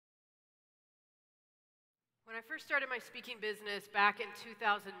When I first started my speaking business back in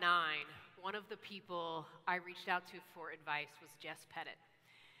 2009, one of the people I reached out to for advice was Jess Pettitt.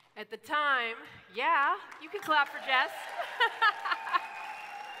 At the time, yeah, you can clap for Jess.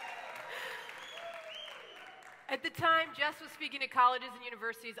 At the time, Jess was speaking to colleges and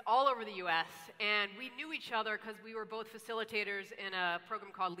universities all over the US, and we knew each other because we were both facilitators in a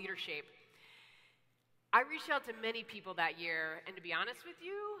program called Leadership. I reached out to many people that year, and to be honest with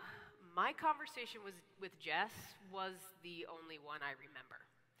you, my conversation with Jess was the only one I remember.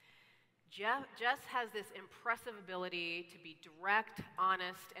 Jess has this impressive ability to be direct,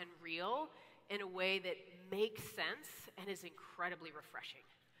 honest, and real in a way that makes sense and is incredibly refreshing.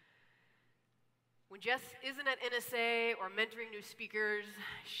 When Jess isn't at NSA or mentoring new speakers,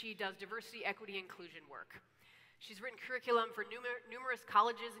 she does diversity, equity, inclusion work. She's written curriculum for numerous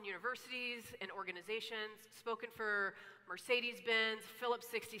colleges and universities and organizations, spoken for Mercedes-Benz, Phillips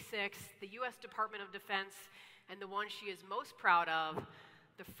 66, the US Department of Defense, and the one she is most proud of,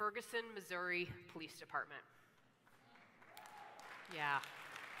 the Ferguson, Missouri Police Department. Yeah.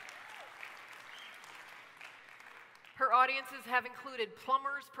 Her audiences have included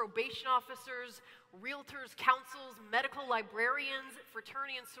plumbers, probation officers, realtors, counsels, medical librarians,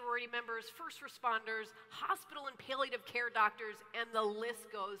 fraternity and sorority members, first responders, hospital and palliative care doctors, and the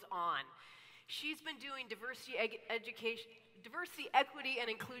list goes on. She's been doing diversity, equity,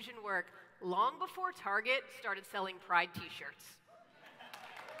 and inclusion work long before Target started selling Pride t-shirts.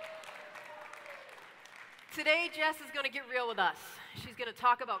 Today, Jess is going to get real with us. She's going to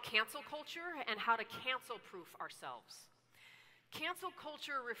talk about cancel culture and how to cancel-proof ourselves. Cancel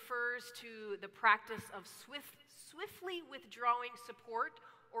culture refers to the practice of swiftly withdrawing support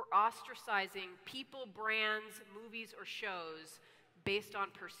or ostracizing people, brands, movies, or shows based on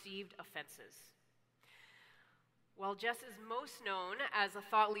perceived offenses. While Jess is most known as a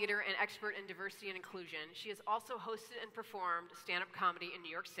thought leader and expert in diversity and inclusion, she has also hosted and performed stand-up comedy in New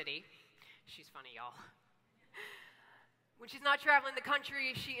York City. She's funny, y'all. When she's not traveling the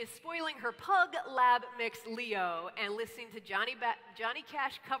country, she is spoiling her pug lab mix Leo and listening to Johnny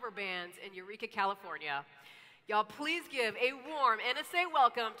Cash cover bands in Eureka, California. Y'all, please give a warm NSA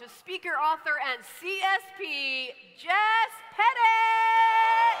welcome to speaker, author, and CSP, Jess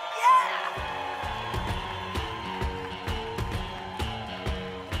Pettitt! Yeah!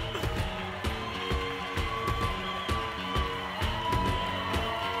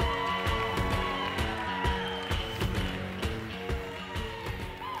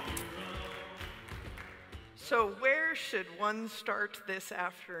 So where should one start this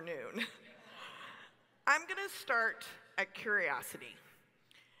afternoon? I'm going to start at curiosity.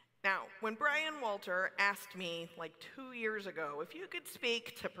 Now, when Brian Walter asked me like 2 years ago, if you could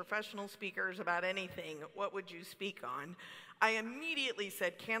speak to professional speakers about anything, what would you speak on? I immediately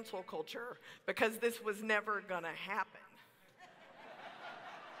said cancel culture because this was never going to happen.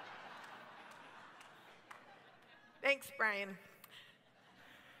 Thanks, Brian.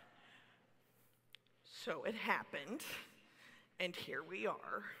 So it happened, and here we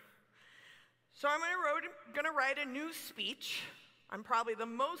are. So I'm going to write a new speech on probably the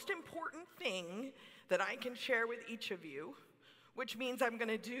most important thing that I can share with each of you, which means I'm going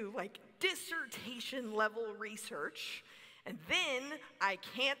to do like dissertation level research, and then I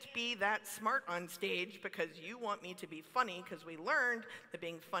can't be that smart on stage because you want me to be funny because we learned that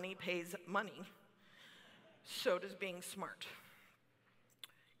being funny pays money. So does being smart.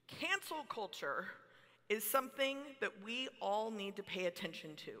 Cancel culture is something that we all need to pay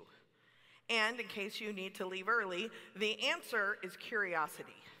attention to. And in case you need to leave early, the answer is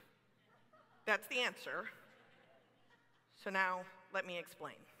curiosity. That's the answer. So now, let me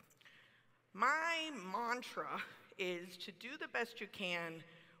explain. My mantra is to do the best you can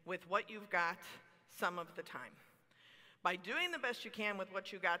with what you've got some of the time. By doing the best you can with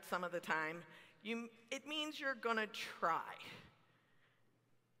what you got some of the time, it means you're gonna try.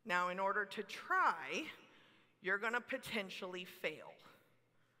 Now, in order to try, you're going to potentially fail.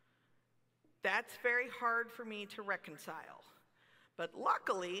 That's very hard for me to reconcile. But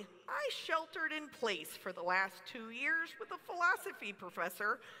luckily, I sheltered in place for the last 2 years with a philosophy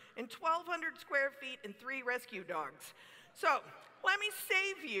professor in 1,200 square feet and 3 rescue dogs. So, let me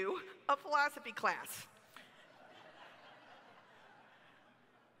save you a philosophy class.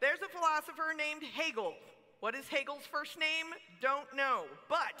 There's a philosopher named Hegel. What is Hegel's first name? Don't know.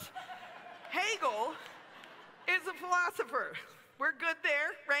 But Hegel is a philosopher. We're good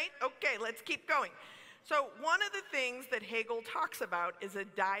there, right? Okay, let's keep going. So one of the things that Hegel talks about is a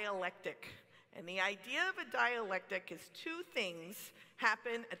dialectic. And the idea of a dialectic is two things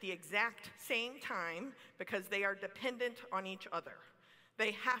happen at the exact same time because they are dependent on each other.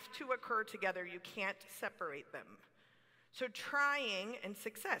 They have to occur together. You can't separate them. So trying and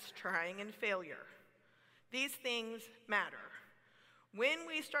success, trying and failure, these things matter. When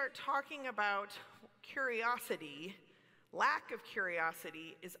we start talking about curiosity, lack of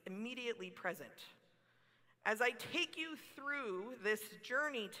curiosity is immediately present. As I take you through this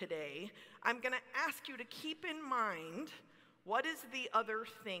journey today, I'm going to ask you to keep in mind, what is the other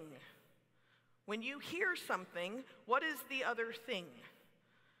thing? When you hear something, what is the other thing?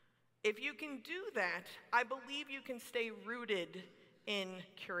 If you can do that, I believe you can stay rooted in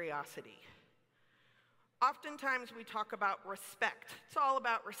curiosity. Oftentimes we talk about respect. It's all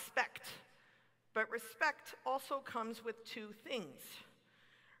about respect. But respect also comes with two things.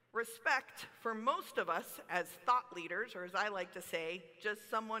 Respect, for most of us as thought leaders, or as I like to say, just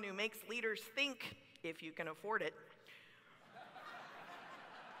someone who makes leaders think, if you can afford it.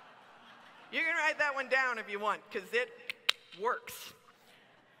 You can write that one down if you want, because it works.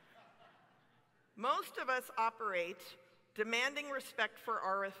 Most of us operate demanding respect for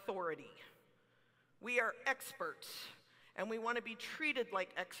our authority. We are experts, and we want to be treated like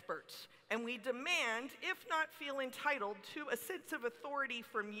experts. And we demand, if not feel entitled, to a sense of authority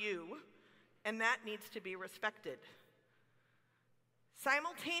from you, and that needs to be respected.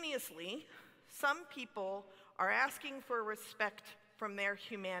 Simultaneously, some people are asking for respect from their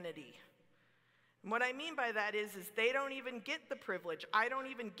humanity. And what I mean by that is they don't even get the privilege. I don't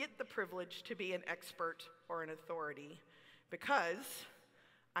even get the privilege to be an expert or an authority because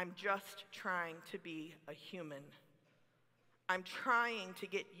I'm just trying to be a human. I'm trying to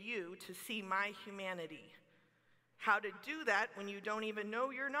get you to see my humanity. How to do that when you don't even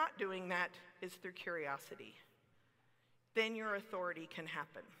know you're not doing that is through curiosity. Then your authority can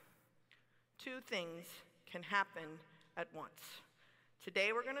happen. Two things can happen at once.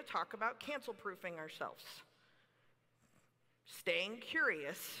 Today we're going to talk about cancel-proofing ourselves. Staying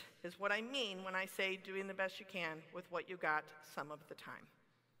curious is what I mean when I say doing the best you can with what you got some of the time.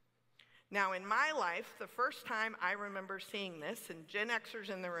 Now, in my life, the first time I remember seeing this, and Gen Xers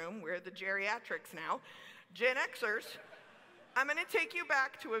in the room, we're the geriatrics now, Gen Xers, I'm going to take you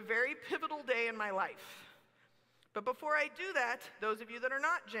back to a very pivotal day in my life. But before I do that, those of you that are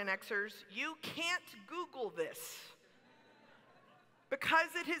not Gen Xers, you can't Google this because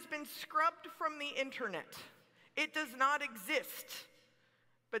it has been scrubbed from the internet. It does not exist.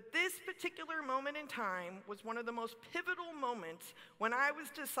 But this particular moment in time was one of the most pivotal moments when I was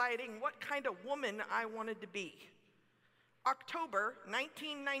deciding what kind of woman I wanted to be. October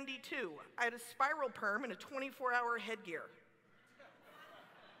 1992, I had a spiral perm and a 24-hour headgear.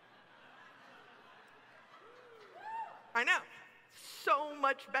 I know, so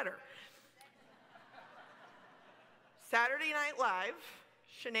much better. Saturday Night Live,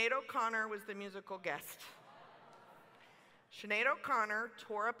 Sinead O'Connor was the musical guest. Sinead O'Connor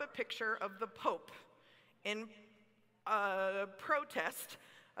tore up a picture of the Pope in a protest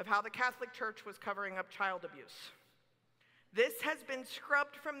of how the Catholic Church was covering up child abuse. This has been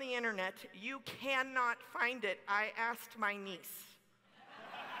scrubbed from the internet. You cannot find it. I asked my niece.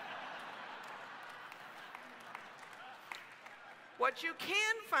 What you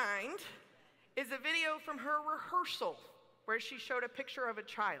can find is a video from her rehearsal where she showed a picture of a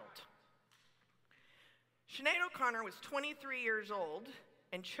child. Sinead O'Connor was 23 years old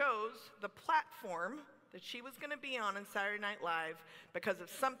and chose the platform that she was going to be on Saturday Night Live because of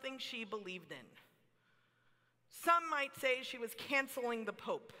something she believed in. Some might say she was canceling the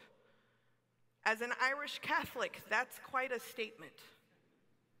Pope. As an Irish Catholic, that's quite a statement.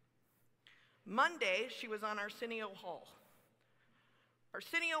 Monday, she was on Arsenio Hall.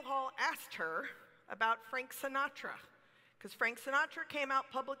 Arsenio Hall asked her about Frank Sinatra, because Frank Sinatra came out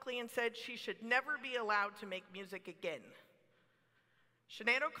publicly and said she should never be allowed to make music again.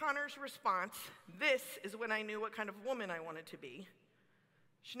 Sinead O'Connor's response, this is when I knew what kind of woman I wanted to be.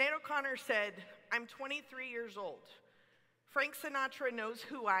 Sinead O'Connor said, I'm 23 years old. Frank Sinatra knows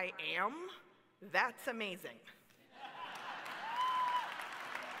who I am. That's amazing.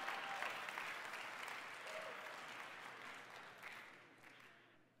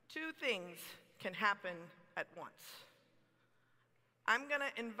 Two things can happen at once. I'm going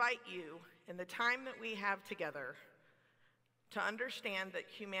to invite you, in the time that we have together, to understand that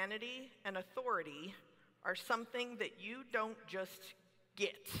humanity and authority are something that you don't just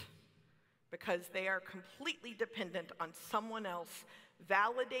get, because they are completely dependent on someone else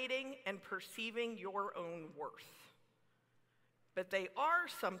validating and perceiving your own worth. But they are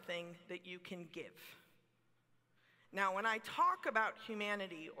something that you can give. Now, when I talk about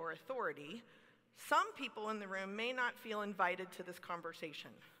humanity or authority, some people in the room may not feel invited to this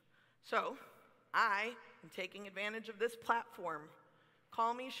conversation. So, I am taking advantage of this platform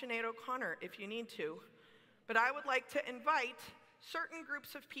Call me Sinead O'Connor if you need to. But I would like to invite certain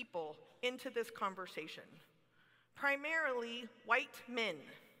groups of people into this conversation. Primarily white men.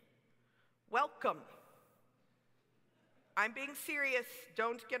 Welcome. I'm being serious.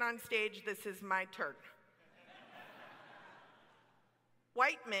 Don't get on stage. This is my turn.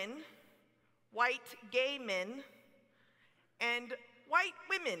 White men, white gay men, and white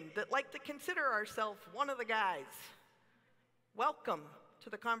women that like to consider ourselves one of the guys. Welcome to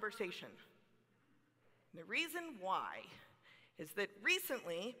the conversation. And the reason why is that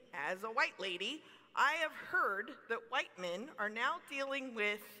recently, as a white lady, I have heard that white men are now dealing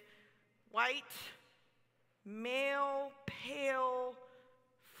with white, male, pale,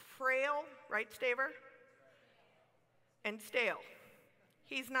 frail, right, Staver? And stale.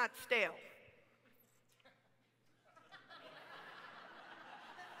 He's not stale.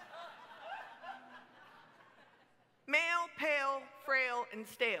 Male, pale, frail, and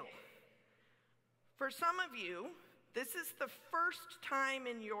stale. For some of you, this is the first time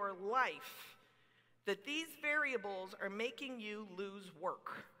in your life that these variables are making you lose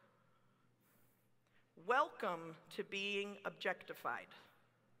work. Welcome to being objectified.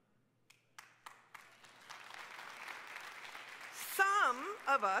 Some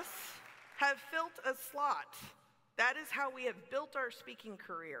of us have filled a slot. That is how we have built our speaking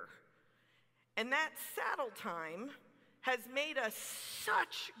career. And that saddle time has made us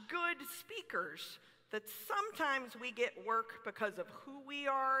such good speakers that sometimes we get work because of who we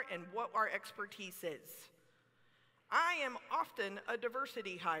are and what our expertise is. I am often a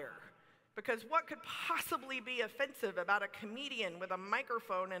diversity hire because what could possibly be offensive about a comedian with a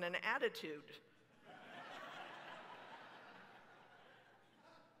microphone and an attitude?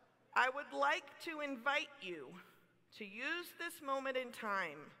 I would like to invite you to use this moment in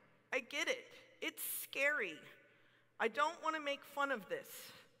time. I get it. It's scary. I don't want to make fun of this.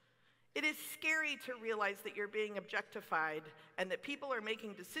 It is scary to realize that you're being objectified and that people are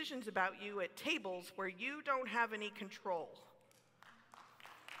making decisions about you at tables where you don't have any control.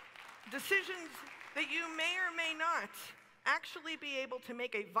 Decisions that you may or may not actually be able to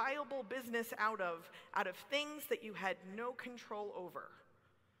make a viable business out of things that you had no control over.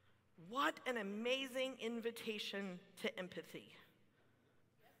 What an amazing invitation to empathy.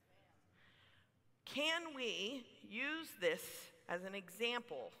 Can we use this as an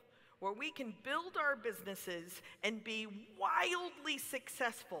example where we can build our businesses and be wildly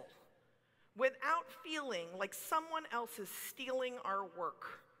successful without feeling like someone else is stealing our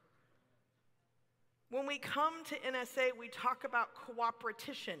work? When we come to NSA, we talk about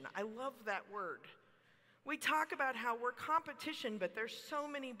cooperation. I love that word. We talk about how we're competition, but there's so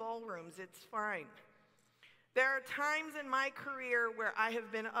many ballrooms, it's fine. There are times in my career where I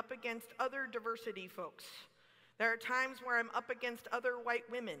have been up against other diversity folks. There are times where I'm up against other white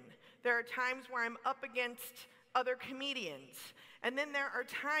women. There are times where I'm up against other comedians. And then there are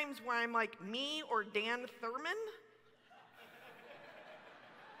times where I'm like me or Dan Thurman.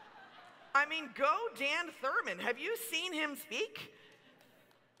 I mean, go Dan Thurman. Have you seen him speak?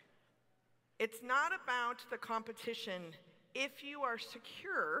 It's not about the competition if you are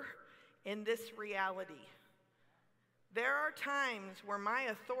secure in this reality. There are times where my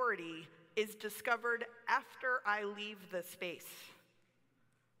authority is discovered after I leave the space.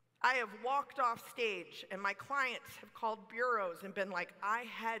 I have walked off stage and my clients have called bureaus and been like, I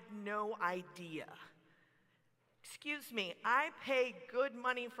had no idea. Excuse me, I pay good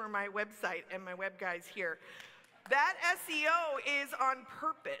money for my website and my web guys here. That SEO is on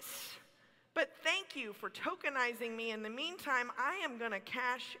purpose. But thank you for tokenizing me. In the meantime, I am going to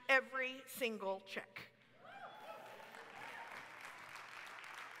cash every single check.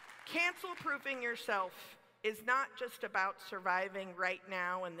 Cancel-proofing yourself is not just about surviving right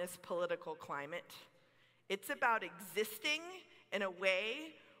now in this political climate. It's about existing in a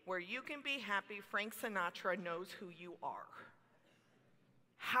way where you can be happy Frank Sinatra knows who you are.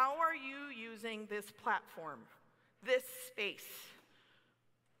 How are you using this platform, this space?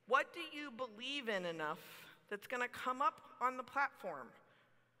 What do you believe in enough that's going to come up on the platform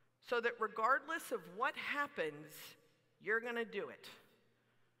so that regardless of what happens, you're going to do it?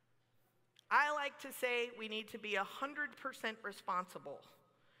 I like to say we need to be 100% responsible.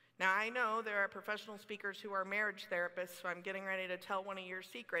 Now, I know there are professional speakers who are marriage therapists, so I'm getting ready to tell one of your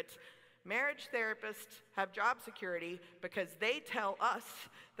secrets. Marriage therapists have job security because they tell us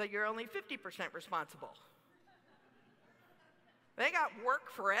that you're only 50% responsible. They got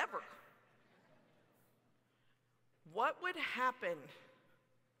work forever. What would happen?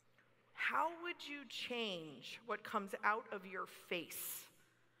 How would you change what comes out of your face,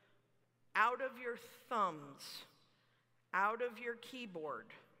 out of your thumbs, out of your keyboard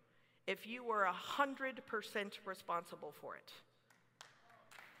if you were 100% responsible for it?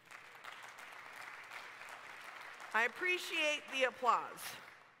 I appreciate the applause,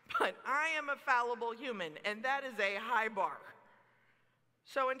 but I am a fallible human, and that is a high bar.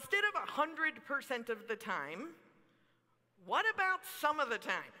 So instead of 100% of the time, what about some of the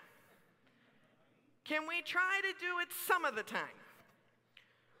time? Can we try to do it some of the time?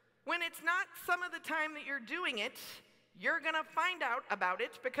 When it's not some of the time that you're doing it, you're going to find out about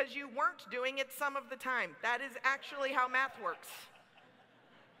it because you weren't doing it some of the time. That is actually how math works.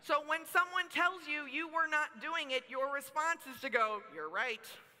 So when someone tells you you were not doing it, your response is to go, "You're right.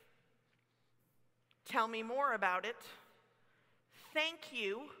 Tell me more about it. Thank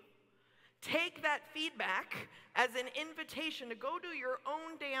you." Take that feedback as an invitation to go do your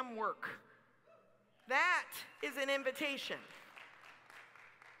own damn work. That is an invitation.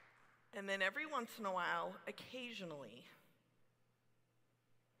 And then every once in a while, occasionally,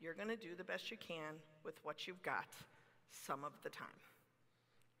 you're going to do the best you can with what you've got some of the time,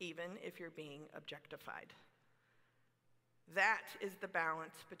 even if you're being objectified. That is the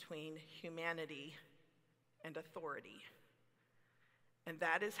balance between humanity and authority. And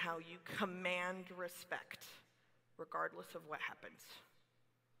that is how you command respect, regardless of what happens.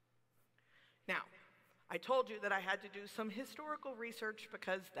 Now, I told you that I had to do some historical research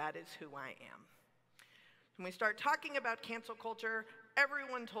because that is who I am. When we start talking about cancel culture,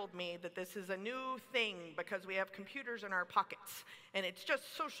 everyone told me that this is a new thing because we have computers in our pockets, and it's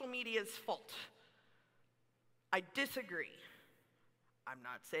just social media's fault. I disagree. I'm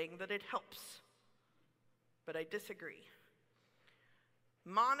not saying that it helps, but I disagree.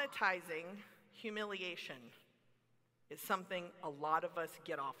 Monetizing humiliation is something a lot of us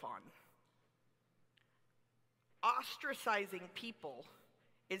get off on. Ostracizing people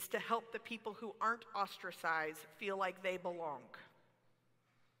is to help the people who aren't ostracized feel like they belong.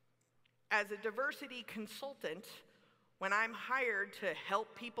 As a diversity consultant, when I'm hired to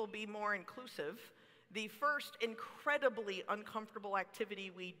help people be more inclusive, the first incredibly uncomfortable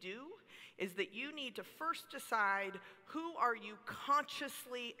activity we do is that you need to first decide who are you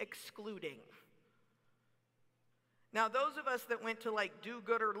consciously excluding. Now, those of us that went to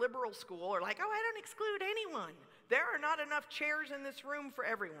do-gooder liberal school are like, "Oh, I don't exclude anyone." There are not enough chairs in this room for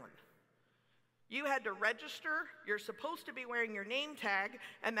everyone. You had to register, you're supposed to be wearing your name tag,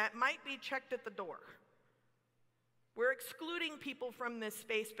 and that might be checked at the door. We're excluding people from this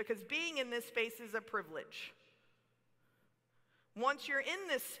space because being in this space is a privilege. Once you're in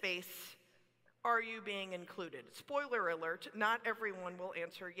this space, are you being included? Spoiler alert, not everyone will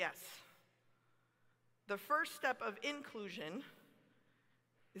answer yes. The first step of inclusion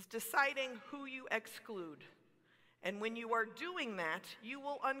is deciding who you exclude. And when you are doing that, you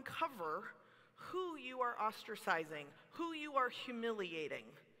will uncover who you are ostracizing, who you are humiliating,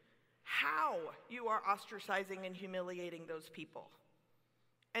 how you are ostracizing and humiliating those people.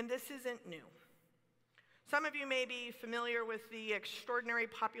 And this isn't new. Some of you may be familiar with the Extraordinary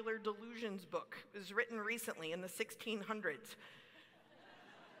Popular Delusions book. It was written recently in the 1600s.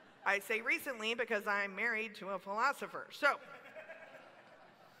 I say recently because I'm married to a philosopher. So,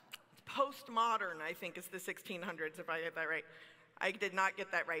 it's postmodern, I think, is the 1600s, if I get that right. I did not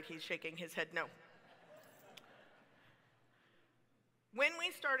get that right. He's shaking his head no. When we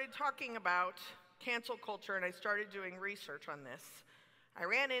started talking about cancel culture and I started doing research on this, I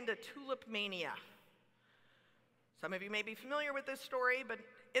ran into tulip mania. Some of you may be familiar with this story, but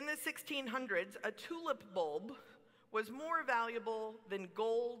in the 1600s, a tulip bulb was more valuable than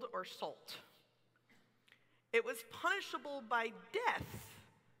gold or salt. It was punishable by death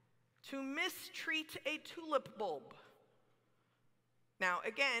to mistreat a tulip bulb. Now,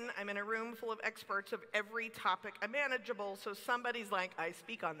 again, I'm in a room full of experts of every topic imaginable, so somebody's like, "I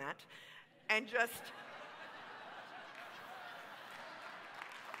speak on that," and just...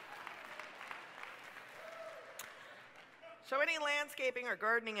 So any landscaping or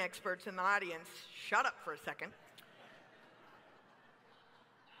gardening experts in the audience, shut up for a second.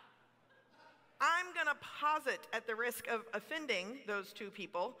 I'm going to posit, at the risk of offending those two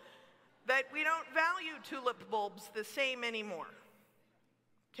people, that we don't value tulip bulbs the same anymore.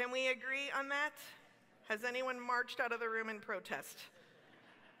 Can we agree on that? Has anyone marched out of the room in protest?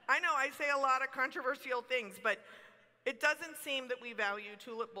 I know I say a lot of controversial things, but it doesn't seem that we value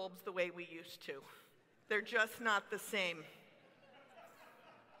tulip bulbs the way we used to. They're just not the same.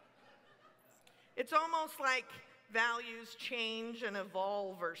 It's almost like values change and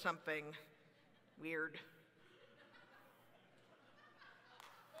evolve or something. Weird.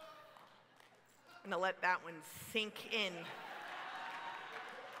 I'm gonna let that one sink in.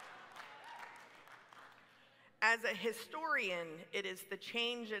 As a historian, it is the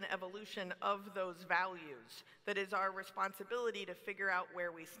change and evolution of those values that is our responsibility to figure out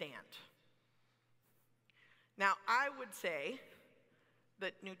where we stand. Now, I would say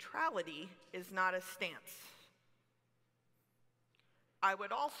that neutrality is not a stance. I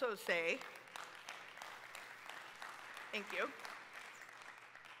would also say, thank you.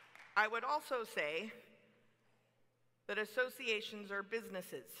 I would also say that associations are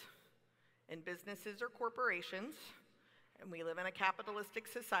businesses, and businesses are corporations, and we live in a capitalistic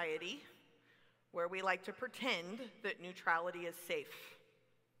society where we like to pretend that neutrality is safe.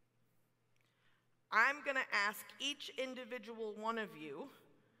 I'm going to ask each individual one of you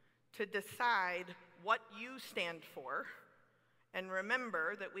to decide what you stand for, and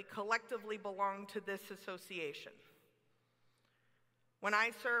remember that we collectively belong to this association. When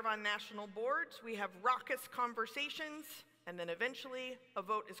I serve on national boards, we have raucous conversations, and then eventually a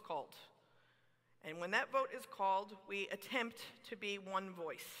vote is called. And when that vote is called, we attempt to be one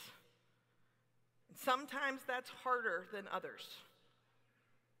voice. Sometimes that's harder than others.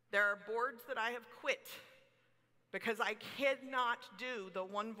 There are boards that I have quit because I cannot do the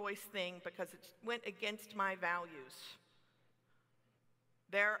one voice thing because it went against my values.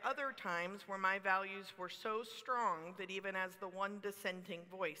 There are other times where my values were so strong that even as the one dissenting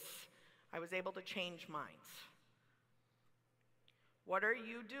voice, I was able to change minds. What are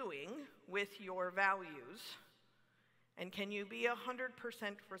you doing with your values, and can you be 100%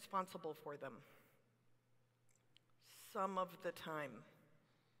 responsible for them? Some of the time.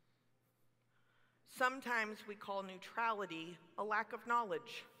 Sometimes we call neutrality a lack of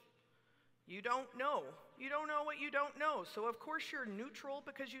knowledge. You don't know. You don't know what you don't know, so of course you're neutral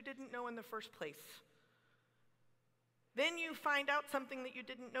because you didn't know in the first place. Then you find out something that you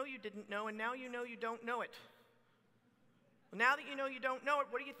didn't know, and now you know you don't know it. Well, now that you know you don't know it,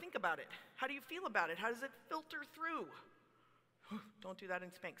 what do you think about it? How do you feel about it? How does it filter through? Don't do that in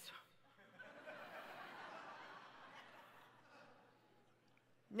Spanx.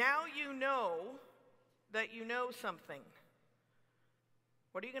 Now you know that you know something.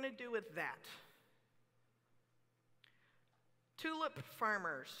 What are you going to do with that? Tulip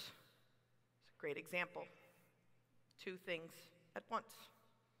farmers is a great example. Two things at once.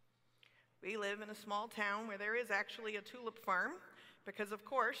 We live in a small town where there is actually a tulip farm because, of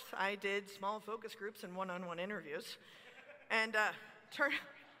course, I did small focus groups and one-on-one interviews. And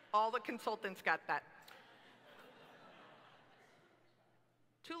all the consultants got that.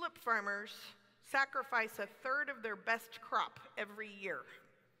 Tulip farmers sacrifice a third of their best crop every year.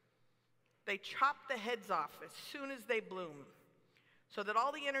 They chop the heads off as soon as they bloom so that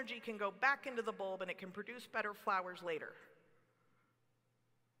all the energy can go back into the bulb and it can produce better flowers later.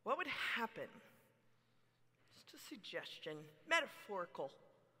 What would happen? Just a suggestion, metaphorical.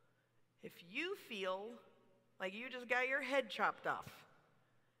 If you feel like you just got your head chopped off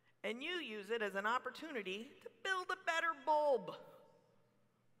and you use it as an opportunity to build a better bulb.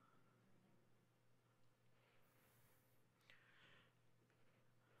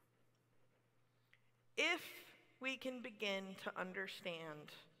 If we can begin to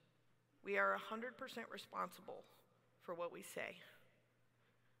understand we are 100% responsible for what we say,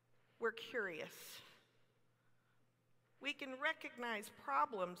 we're curious, we can recognize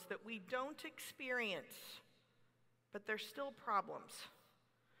problems that we don't experience, but they're still problems.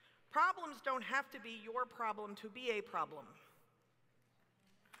 Problems don't have to be your problem to be a problem.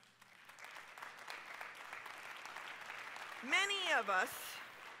 Many of us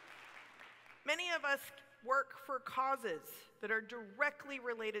work for causes that are directly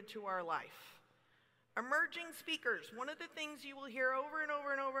related to our life. Emerging speakers, one of the things you will hear over and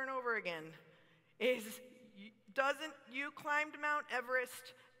over and over and over again is, you climbed Mount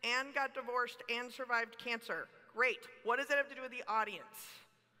Everest and got divorced and survived cancer. Great. What does that have to do with the audience?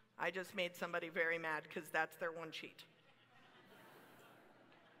 I just made somebody very mad because that's their one cheat.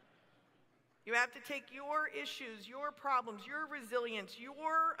 You have to take your issues, your problems, your resilience,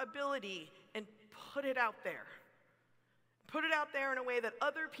 your ability, and put it out there. Put it out there in a way that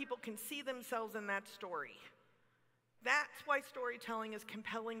other people can see themselves in that story. That's why storytelling is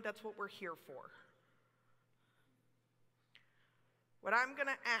compelling. That's what we're here for. What I'm going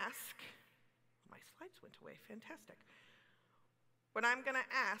to ask, my slides went away, fantastic. What I'm going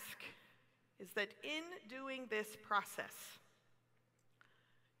to ask is that in doing this process,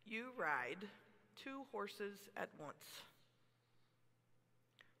 you ride 2 horses at once.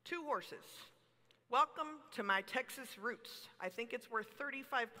 2 horses. Welcome to my Texas roots. I think it's worth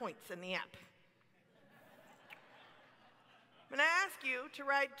 35 points in the app. I'm going to ask you to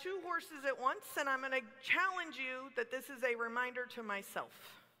ride 2 horses at once, and I'm going to challenge you that this is a reminder to myself.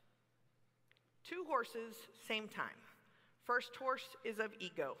 Two horses, same time. First horse is of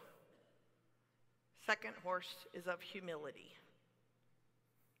ego. Second horse is of humility.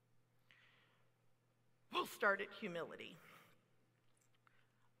 We'll start at humility.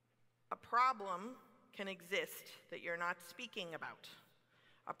 A problem can exist that you're not speaking about.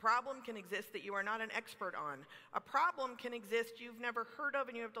 A problem can exist that you are not an expert on. A problem can exist you've never heard of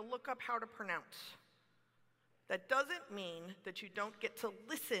and you have to look up how to pronounce. That doesn't mean that you don't get to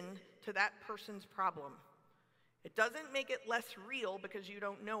listen to that person's problem. It doesn't make it less real because you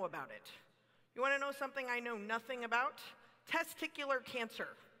don't know about it. You want to know something I know nothing about? Testicular cancer.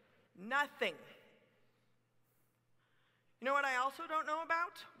 Nothing. You know what I also don't know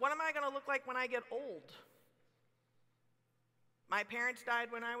about? What am I going to look like when I get old? My parents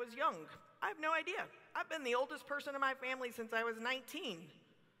died when I was young. I have no idea. I've been the oldest person in my family since I was 19.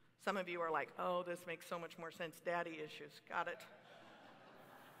 Some of you are like, oh, this makes so much more sense. Daddy issues. Got it.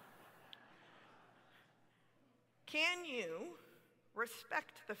 Can you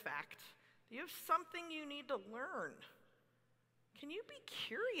respect the fact that you have something you need to learn? Can you be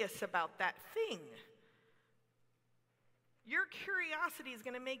curious about that thing? Your curiosity is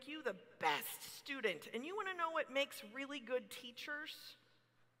going to make you the best student. And you want to know what makes really good teachers?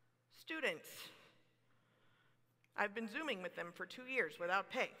 Students. I've been Zooming with them for 2 years without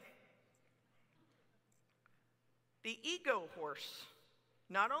pay. The ego horse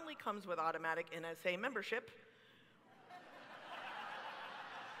not only comes with automatic NSA membership,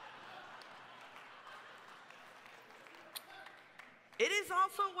 it is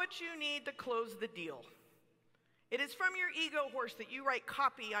also what you need to close the deal. It is from your ego horse that you write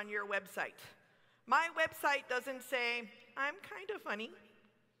copy on your website. My website doesn't say, I'm kind of funny.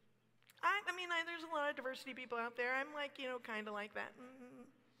 I mean, there's a lot of diversity people out there. I'm like, kind of like that.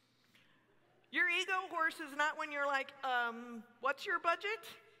 Your ego horse is not when you're like, what's your budget?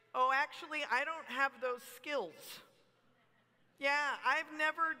 Oh, actually, I don't have those skills. Yeah, I've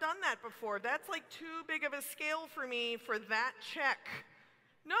never done that before. That's like too big of a scale for me for that check.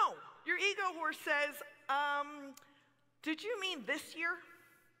 No, your ego horse says, did you mean this year?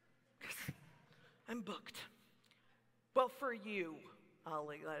 I'm booked. Well, for you, I'll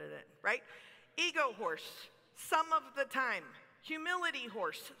let it in, right? Ego horse, some of the time. Humility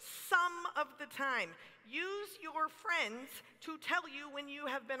horse, some of the time. Use your friends to tell you when you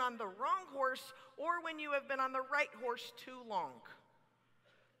have been on the wrong horse or when you have been on the right horse too long.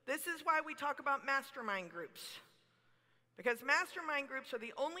 This is why we talk about mastermind groups. Because mastermind groups are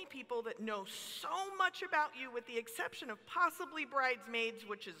the only people that know so much about you, with the exception of possibly bridesmaids,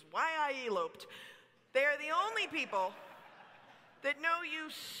 which is why I eloped. They are the only people that know you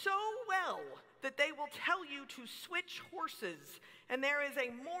so well that they will tell you to switch horses, and there is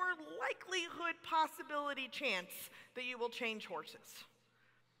a more likelihood possibility chance that you will change horses.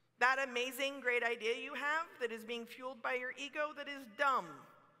 That amazing, great idea you have that is being fueled by your ego that is dumb.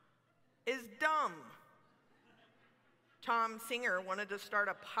 Tom Singer wanted to start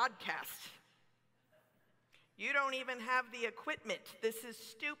a podcast. You don't even have the equipment. This is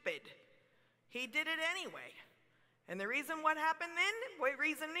stupid. He did it anyway. And the reason what happened then,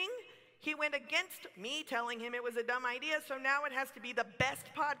 reasoning, he went against me telling him it was a dumb idea, so now it has to be the best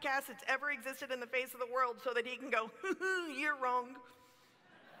podcast that's ever existed in the face of the world so that he can go, you're wrong.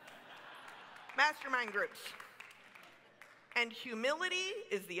 Mastermind groups. And humility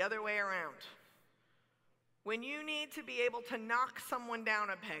is the other way around. When you need to be able to knock someone down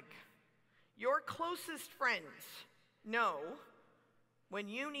a peg, your closest friends know when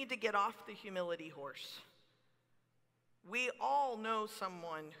you need to get off the humility horse. We all know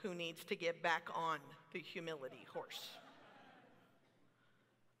someone who needs to get back on the humility horse.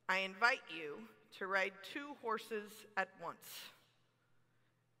 I invite you to ride two horses at once.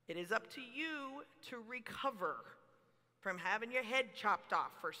 It is up to you to recover from having your head chopped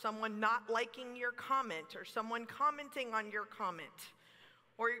off, or someone not liking your comment, or someone commenting on your comment,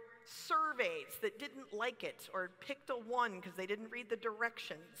 or surveys that didn't like it, or picked a 1 because they didn't read the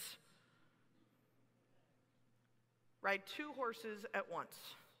directions. Ride two horses at once,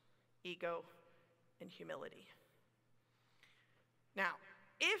 ego and humility. Now,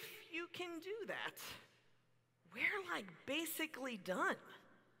 if you can do that, we're like basically done.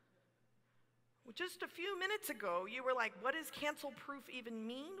 Just a few minutes ago, you were like, what does cancel proof even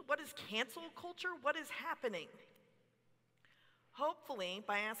mean? What is cancel culture? What is happening? Hopefully,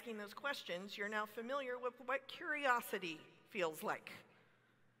 by asking those questions, you're now familiar with what curiosity feels like.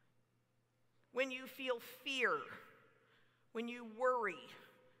 When you feel fear, when you worry,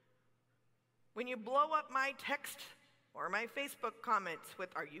 when you blow up my text or my Facebook comments with,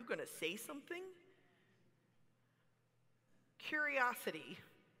 are you going to say something? Curiosity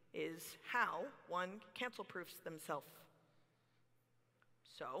is how one cancel-proofs themselves.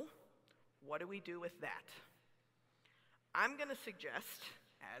 So, what do we do with that? I'm going to suggest,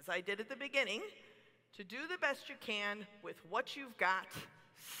 as I did at the beginning, to do the best you can with what you've got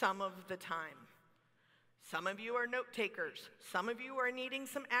some of the time. Some of you are note takers. Some of you are needing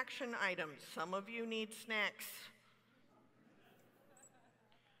some action items. Some of you need snacks.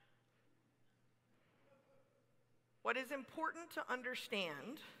 What is important to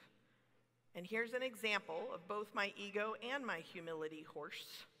understand, and here's an example of both my ego and my humility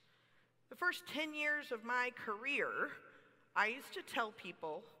horse. The first 10 years of my career, I used to tell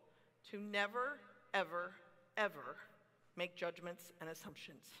people to never, ever, ever make judgments and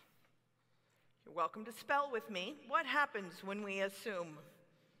assumptions. You're welcome to spell with me. What happens when we assume?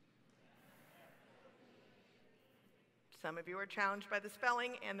 Some of you are challenged by the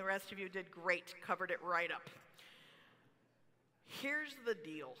spelling, and the rest of you did great, covered it right up. Here's the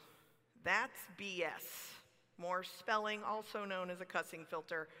deal. That's BS. More spelling, also known as a cussing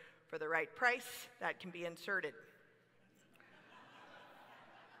filter. For the right price, that can be inserted.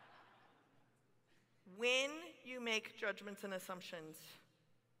 When you make judgments and assumptions,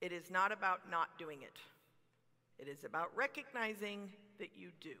 it is not about not doing it. It is about recognizing that you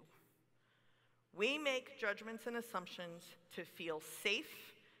do. We make judgments and assumptions to feel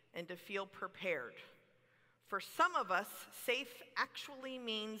safe and to feel prepared. For some of us, safe actually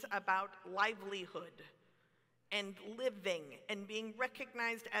means about livelihood and living and being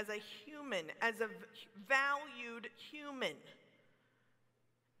recognized as a human, as a valued human.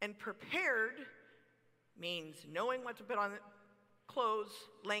 And prepared means knowing what to put on clothes,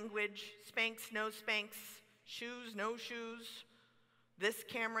 language, Spanx, no Spanx, shoes, no shoes, this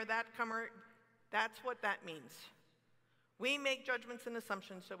camera, that camera. That's what that means. We make judgments and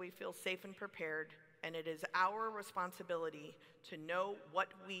assumptions so we feel safe and prepared, and it is our responsibility to know what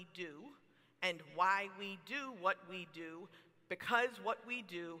we do and why we do what we do, because what we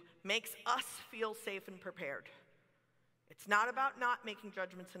do makes us feel safe and prepared. It's not about not making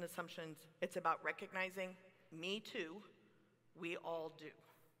judgments and assumptions. It's about recognizing, me too, we all do.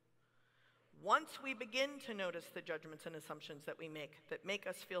 Once we begin to notice the judgments and assumptions that we make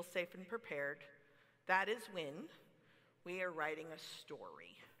us feel safe and prepared, that is when we are writing a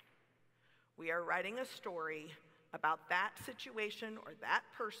story. We are writing a story about that situation or that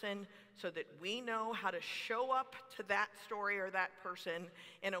person so that we know how to show up to that story or that person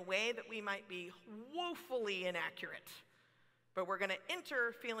in a way that we might be woefully inaccurate. But we're going to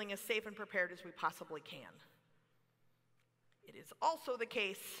enter feeling as safe and prepared as we possibly can. It is also the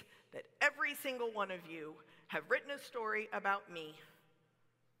case that every single one of you have written a story about me,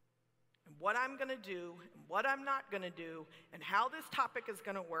 and what I'm going to do, and what I'm not going to do, and how this topic is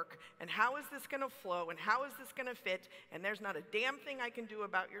going to work, and how is this going to flow, and how is this going to fit, and there's not a damn thing I can do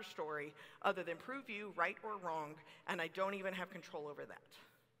about your story other than prove you right or wrong, and I don't even have control over that.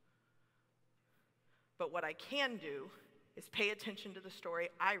 But what I can do is pay attention to the story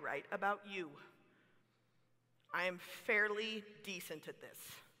I write about you. I am fairly decent at this.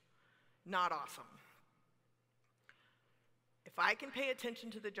 Not awesome. If I can pay attention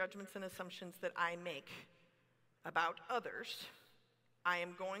to the judgments and assumptions that I make about others, I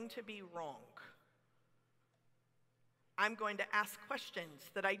am going to be wrong. I'm going to ask questions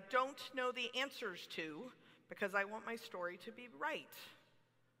that I don't know the answers to because I want my story to be right.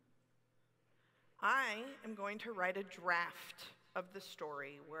 I am going to write a draft of the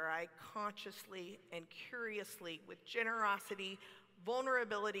story where I consciously and curiously, with generosity,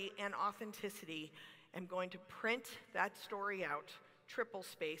 vulnerability, and authenticity, am going to print that story out, triple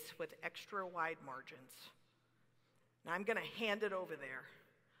space with extra wide margins. And I'm going to hand it over there.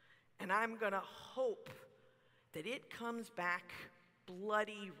 And I'm going to hope that it comes back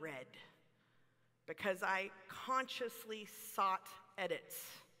bloody red because I consciously sought edits.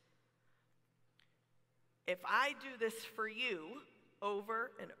 If I do this for you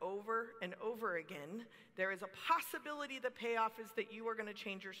over and over and over again, there is a possibility the payoff is that you are going to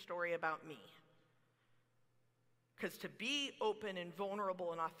change your story about me. Because to be open and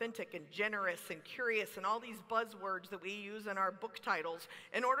vulnerable and authentic and generous and curious and all these buzzwords that we use in our book titles,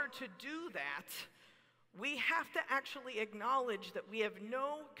 in order to do that, we have to actually acknowledge that we have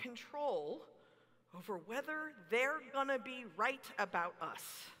no control over whether they're going to be right about us.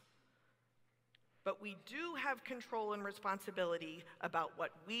 But we do have control and responsibility about what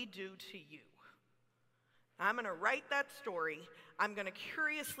we do to you. I'm going to write that story. I'm going to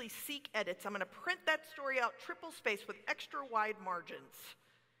curiously seek edits. I'm going to print that story out triple space with extra wide margins.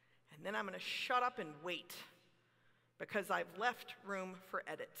 And then I'm going to shut up and wait because I've left room for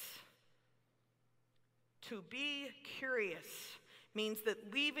edits. To be curious means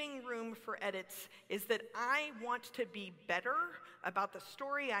that leaving room for edits is that I want to be better about the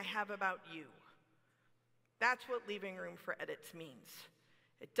story I have about you. That's what leaving room for edits means.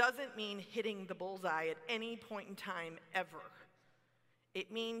 It doesn't mean hitting the bullseye at any point in time ever.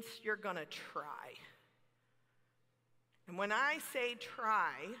 It means you're gonna try. And when I say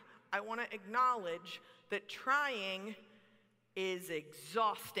try, I want to acknowledge that trying is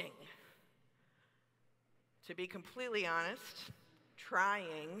exhausting. To be completely honest,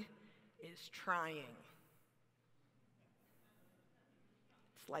 trying is trying.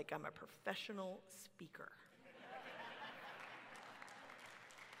 It's like I'm a professional speaker.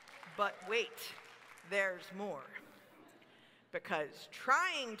 But wait, there's more. Because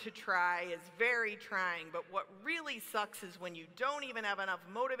trying to try is very trying, but what really sucks is when you don't even have enough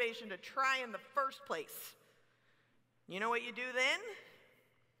motivation to try in the first place. You know what you do then?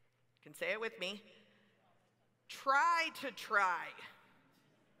 You can say it with me. Try to try.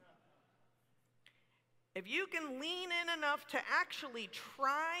 If you can lean in enough to actually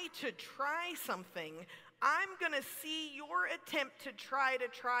try to try something, I'm going to see your attempt to try,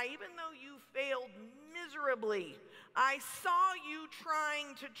 even though you failed miserably. I saw you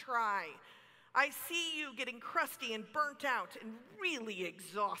trying to try. I see you getting crusty and burnt out and really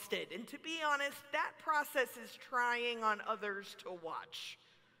exhausted. And to be honest, that process is trying on others to watch.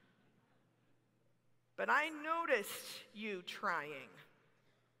 But I noticed you trying.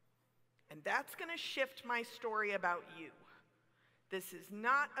 And that's going to shift my story about you. This is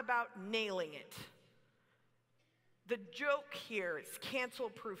not about nailing it. The joke here is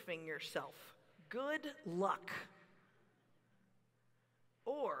cancel-proofing yourself. Good luck.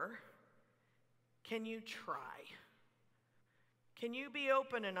 Or can you try? Can you be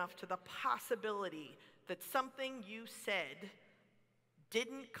open enough to the possibility that something you said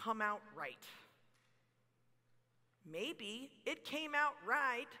didn't come out right? Maybe it came out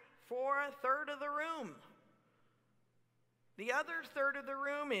right for a third of the room. The other third of the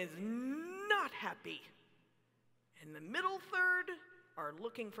room is not happy. And the middle third are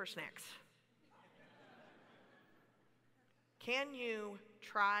looking for snacks. Can you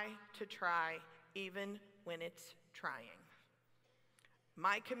try to try even when it's trying?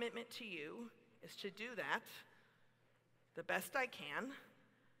 My commitment to you is to do that the best I can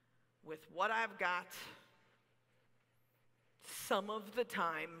with what I've got some of the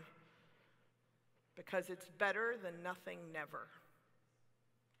time, because it's better than nothing never.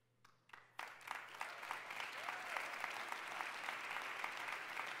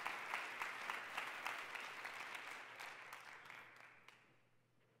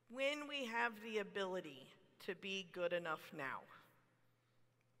 When we have the ability to be good enough now,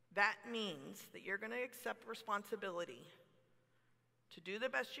 that means that you're going to accept responsibility to do the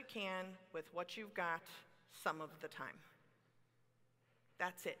best you can with what you've got some of the time.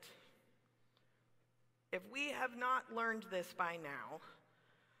 That's it. If we have not learned this by now,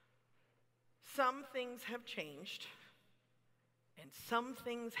 some things have changed and some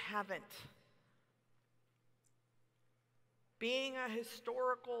things haven't. Being a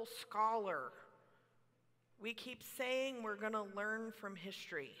historical scholar, we keep saying we're going to learn from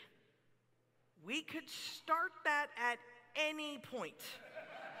history. We could start that at any point.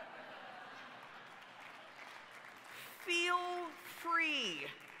 Feel free.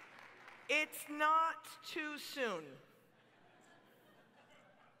 It's not too soon.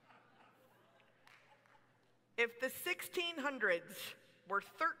 If the 1600s were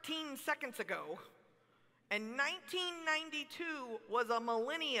 13 seconds ago, and 1992 was a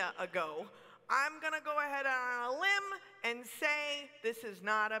millennia ago, I'm going to go ahead on a limb and say this is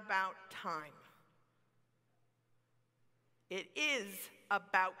not about time. It is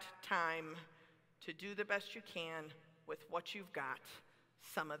about time to do the best you can with what you've got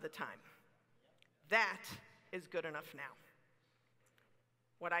some of the time. That is good enough now.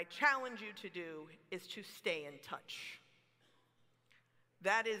 What I challenge you to do is to stay in touch.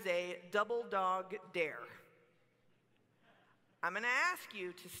 That is a double dog dare. I'm going to ask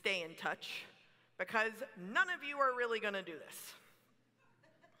you to stay in touch because none of you are really going to do this.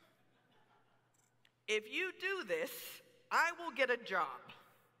 If you do this, I will get a job.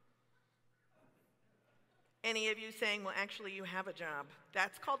 Any of you saying, well, actually, you have a job?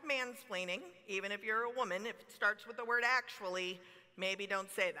 That's called mansplaining. Even if you're a woman, if it starts with the word actually, maybe don't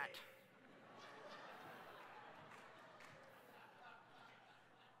say that.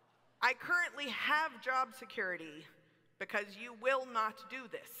 I currently have job security because you will not do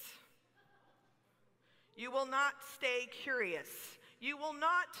this. You will not stay curious. You will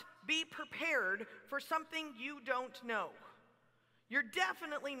not be prepared for something you don't know. You're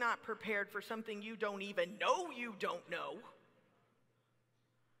definitely not prepared for something you don't even know you don't know.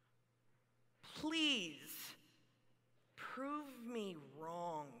 Please prove me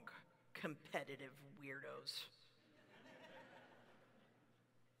wrong, competitive weirdos.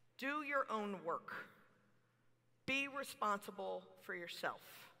 Do your own work. Be responsible for yourself.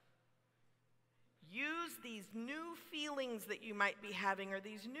 Use these new feelings that you might be having or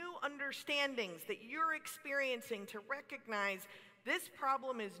these new understandings that you're experiencing to recognize this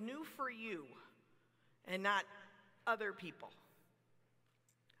problem is new for you and not other people.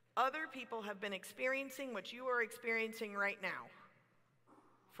 Other people have been experiencing what you are experiencing right now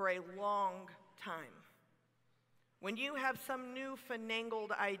for a long time. When you have some new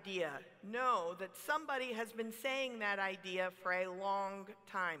fanangled idea, know that somebody has been saying that idea for a long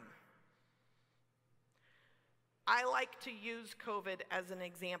time. I like to use COVID as an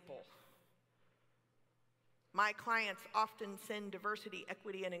example. My clients often send diversity,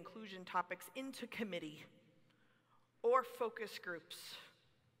 equity, and inclusion topics into committee or focus groups.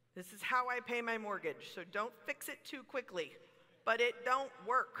 This is how I pay my mortgage, so don't fix it too quickly, but it don't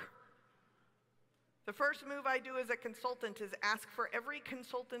work. The first move I do as a consultant is ask for every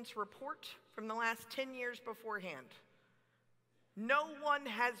consultant's report from the last 10 years beforehand. No one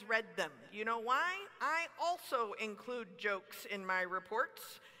has read them. You know why? I also include jokes in my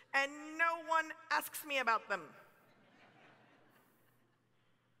reports, and no one asks me about them.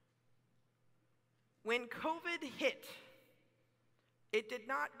 When COVID hit, it did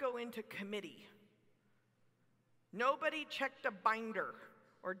not go into committee. Nobody checked a binder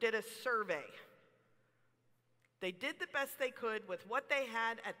or did a survey. They did the best they could with what they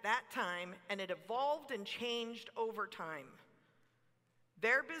had at that time, and it evolved and changed over time.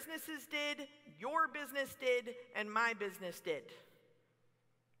 Their businesses did, your business did, and my business did.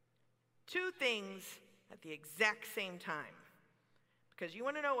 Two things at the exact same time. Because you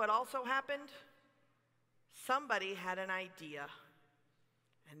want to know what also happened? Somebody had an idea,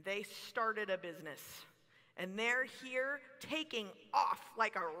 and they started a business. And they're here taking off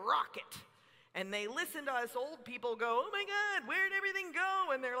like a rocket. And they listen to us old people go, oh my God, where'd everything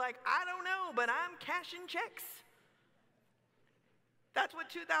go? And they're like, I don't know, but I'm cashing checks. That's what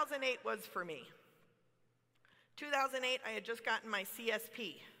 2008 was for me. 2008, I had just gotten my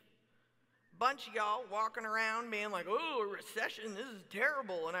CSP. Bunch of y'all walking around being like, oh, a recession, this is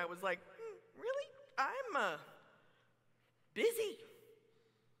terrible. And I was like, really? I'm busy.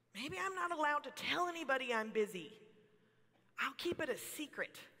 Maybe I'm not allowed to tell anybody I'm busy. I'll keep it a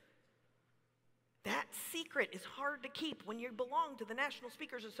secret. That secret is hard to keep when you belong to the National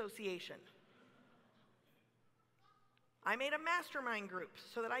Speakers Association. I made a mastermind group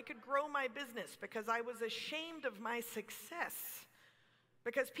so that I could grow my business because I was ashamed of my success.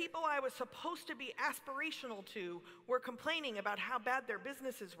 Because people I was supposed to be aspirational to were complaining about how bad their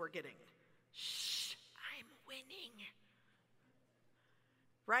businesses were getting. Shh, I'm winning.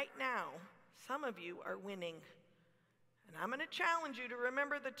 Right now, some of you are winning. And I'm going to challenge you to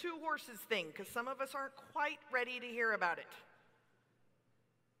remember the two horses thing, because some of us aren't quite ready to hear about it.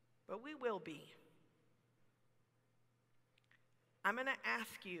 But we will be. I'm going to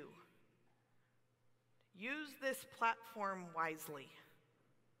ask you, use this platform wisely.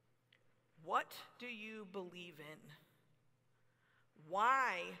 What do you believe in?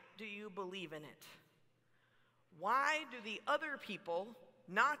 Why do you believe in it? Why do the other people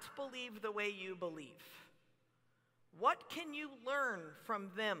not believe the way you believe? What can you learn from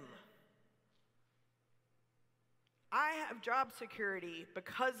them? I have job security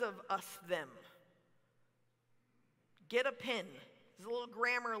because of us, them. Get a pen. This is a little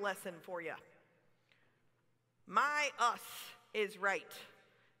grammar lesson for you. My us is right.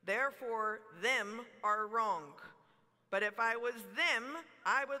 Therefore, them are wrong. But if I was them,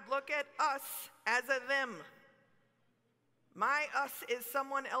 I would look at us as a them. My us is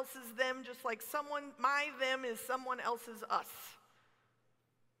someone else's them, just like my them is someone else's us.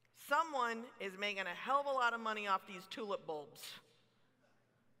 Someone is making a hell of a lot of money off these tulip bulbs.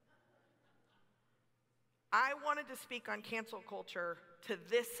 I wanted to speak on cancel culture to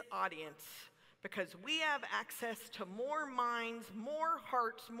this audience because we have access to more minds, more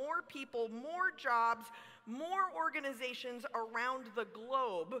hearts, more people, more jobs, more organizations around the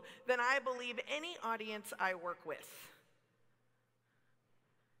globe than I believe any audience I work with.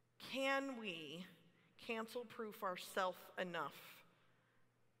 Can we cancel-proof ourselves enough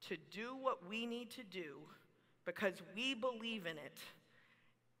to do what we need to do because we believe in it,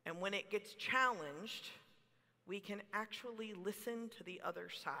 and when it gets challenged, we can actually listen to the other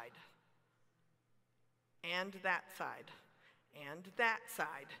side, and that side, and that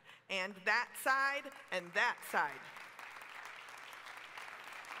side, and that side, and that side.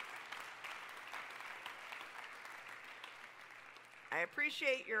 I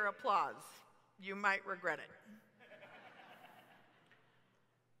appreciate your applause. You might regret it.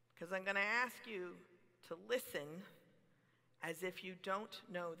 Because I'm going to ask you to listen as if you don't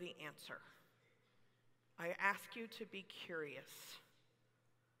know the answer. I ask you to be curious.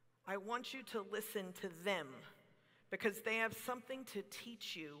 I want you to listen to them because they have something to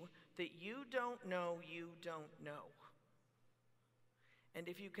teach you that you don't know you don't know. And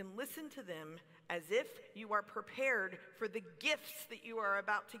if you can listen to them as if you are prepared for the gifts that you are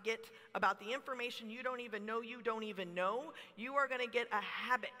about to get about the information you don't even know, you are going to get a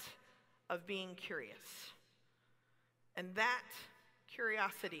habit of being curious. And that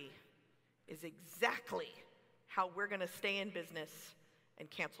curiosity is exactly how we're going to stay in business and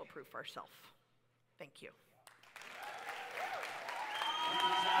cancel-proof ourselves. Thank you.